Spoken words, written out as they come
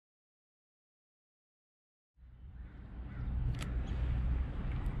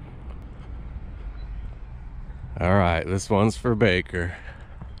All right, this one's for Baker.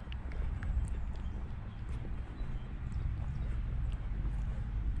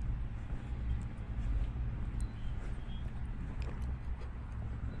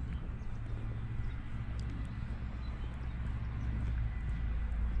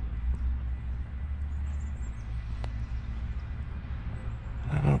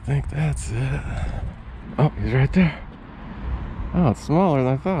 I don't think that's it. Oh, he's right there. Oh, it's smaller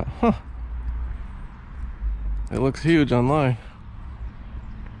than I thought. Huh. It looks huge online.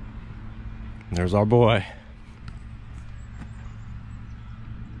 There's our boy.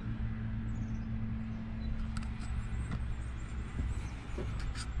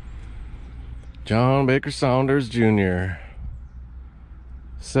 John Baker Saunders Jr.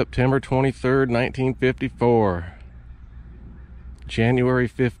 September 23rd, 1954. January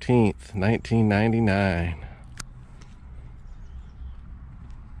 15th, 1999.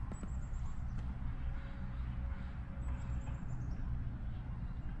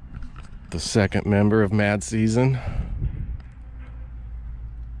 The second member of Mad Season.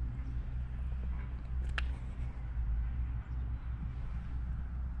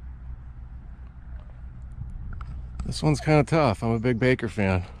 This one's kind of tough. I'm a big Baker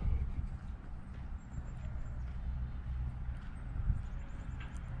fan.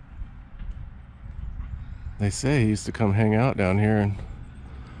 They say he used to come hang out down here and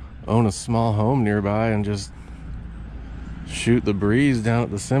own a small home nearby and just shoot the breeze down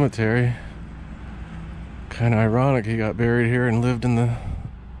at the cemetery. Kind of ironic he got buried here and lived in the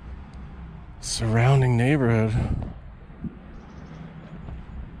surrounding neighborhood.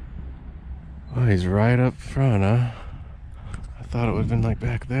 Oh, he's right up front, huh? I thought it would have been like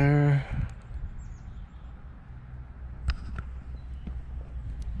back there.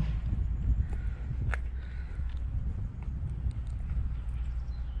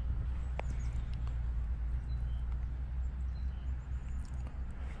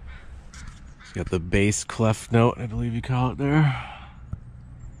 He's got the bass clef note, I believe you call it there.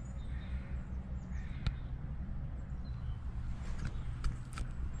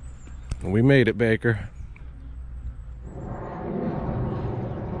 We made it, Baker.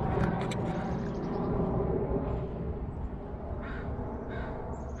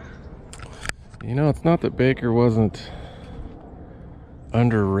 You know, it's not that Baker wasn't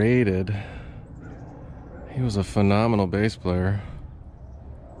underrated. He was a phenomenal bass player.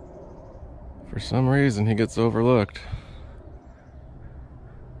 For some reason, he gets overlooked.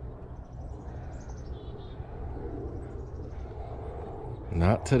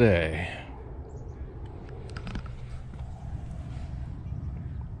 Not today.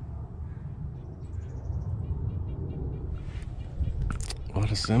 What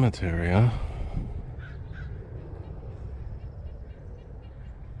a cemetery, huh?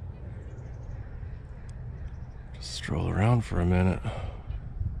 Just stroll around for a minute.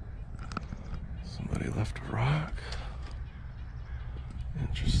 Somebody left a rock.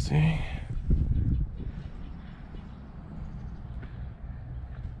 Interesting.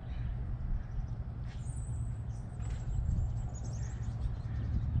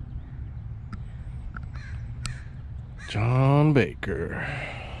 John Baker.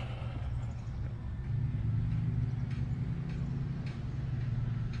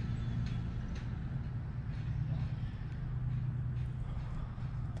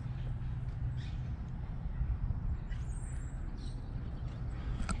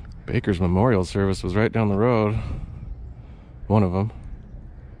 Baker's memorial service was right down the road. One of them.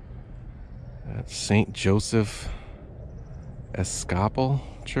 At St. Joseph Episcopal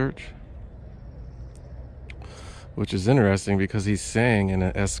Church. Which is interesting because he sang in an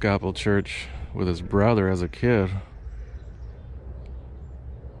Episcopal church with his brother as a kid.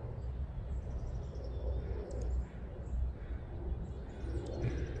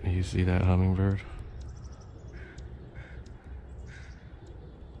 You see that hummingbird?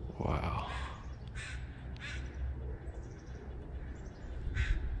 Wow.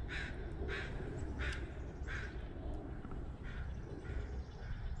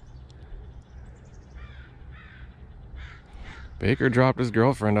 Baker dropped his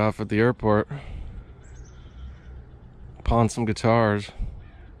girlfriend off at the airport. Pawned some guitars.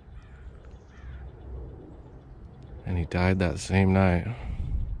 And he died that same night.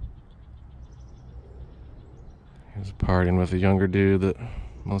 He was partying with a younger dude that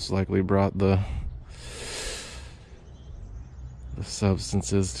most likely brought the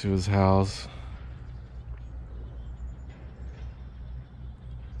substances to his house.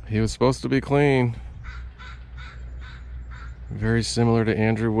 He was supposed to be clean. Very similar to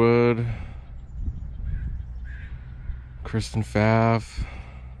Andrew Wood, Kristen Pfaff,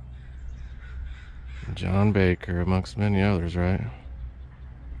 John Baker, amongst many others, right?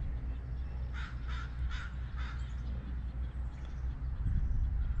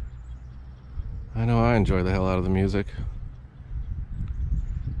 I know I enjoy the hell out of the music.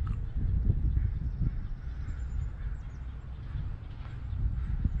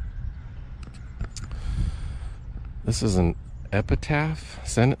 This is an epitaph?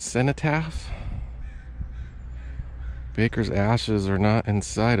 Cenotaph? Baker's ashes are not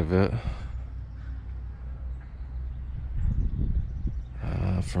inside of it.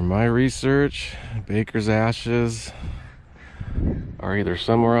 From my research, Baker's ashes are either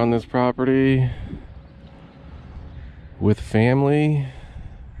somewhere on this property with family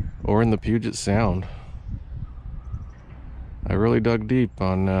or in the Puget Sound. I really dug deep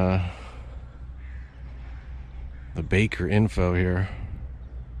on the Baker info here,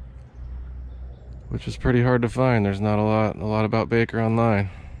 which is pretty hard to find. There's not a lot about Baker online.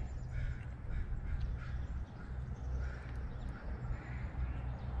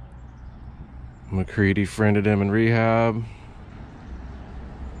 McCready friended him in rehab,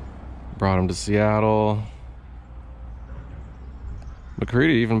 brought him to Seattle.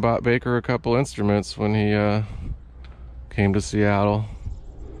 McCready even bought Baker a couple instruments when he came to Seattle.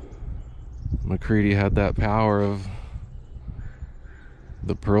 McCready had that power of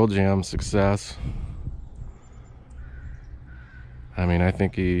the Pearl Jam success. I mean, I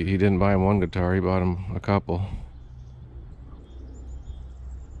think he didn't buy him one guitar, he bought him a couple.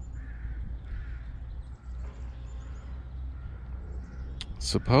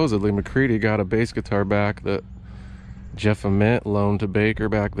 Supposedly McCready got a bass guitar back that Jeff Ament loaned to Baker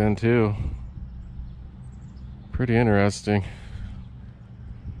back then too. Pretty interesting.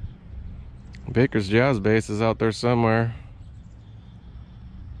 Baker's jazz bass is out there somewhere.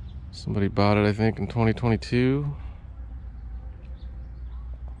 Somebody bought it, I think, in 2022.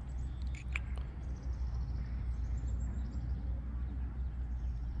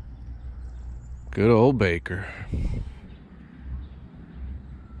 Good old Baker.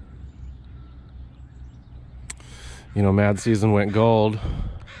 You know, Mad Season went gold.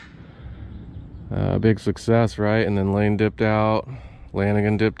 Big success, right? And then Lane dipped out.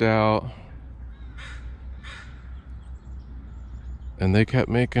 Lanigan dipped out. And they kept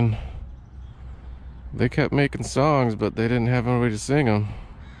making songs, but they didn't have anybody to sing them.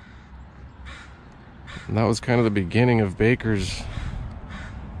 And that was kind of the beginning of Baker's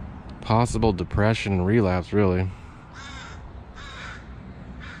possible depression and relapse, really.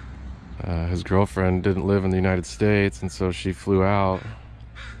 His girlfriend didn't live in the United States, and so she flew out.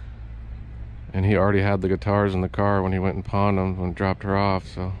 And he already had the guitars in the car when he went and pawned them and dropped her off,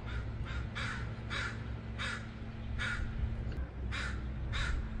 so.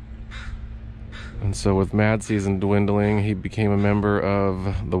 And so with Mad Season dwindling, he became a member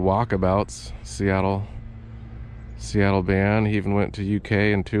of the Walkabouts, Seattle band. He even went to UK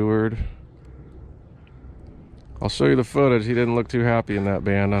and toured. I'll show you the footage. He didn't look too happy in that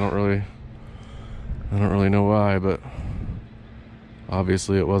band. I don't really know why, but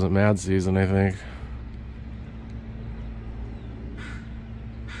obviously it wasn't Mad Season, I think.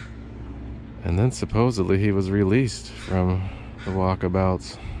 And then supposedly he was released from the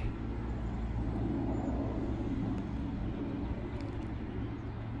Walkabouts.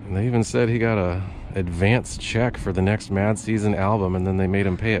 And they even said he got a advance check for the next Mad Season album, and then they made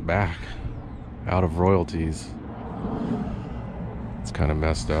him pay it back out of royalties. It's kind of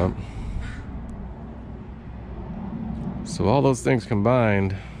messed up. So all those things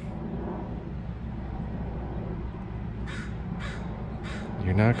combined,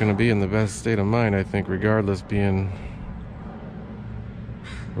 you're not going to be in the best state of mind, I think, regardless, being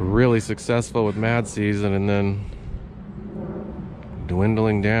really successful with Mad Season and then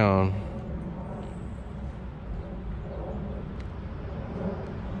dwindling down.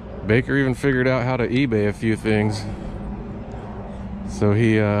 Baker even figured out how to eBay a few things. So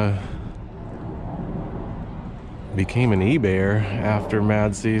he became an eBayer after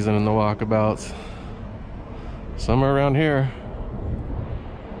Mad Season and the Walkabouts. Somewhere around here.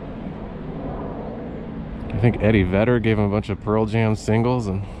 I think Eddie Vedder gave him a bunch of Pearl Jam singles,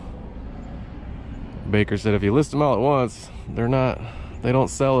 and Baker said if you list them all at once, they don't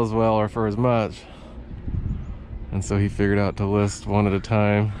sell as well or for as much. And so he figured out to list one at a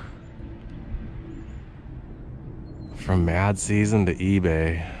time. From Mad Season to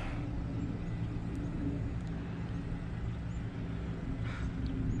eBay.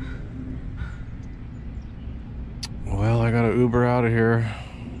 Well, I gotta Uber out of here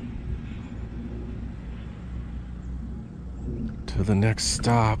to the next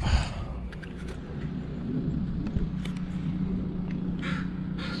stop.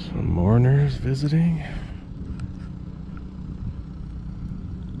 Some mourners visiting.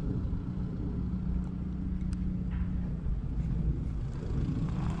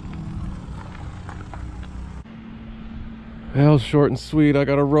 Well, short and sweet, I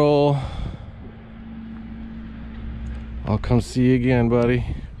gotta roll. I'll come see you again, buddy.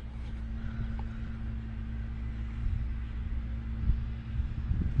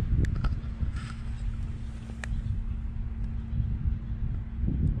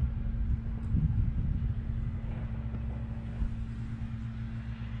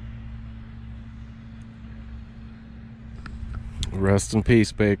 Rest in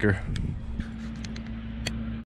peace, Baker.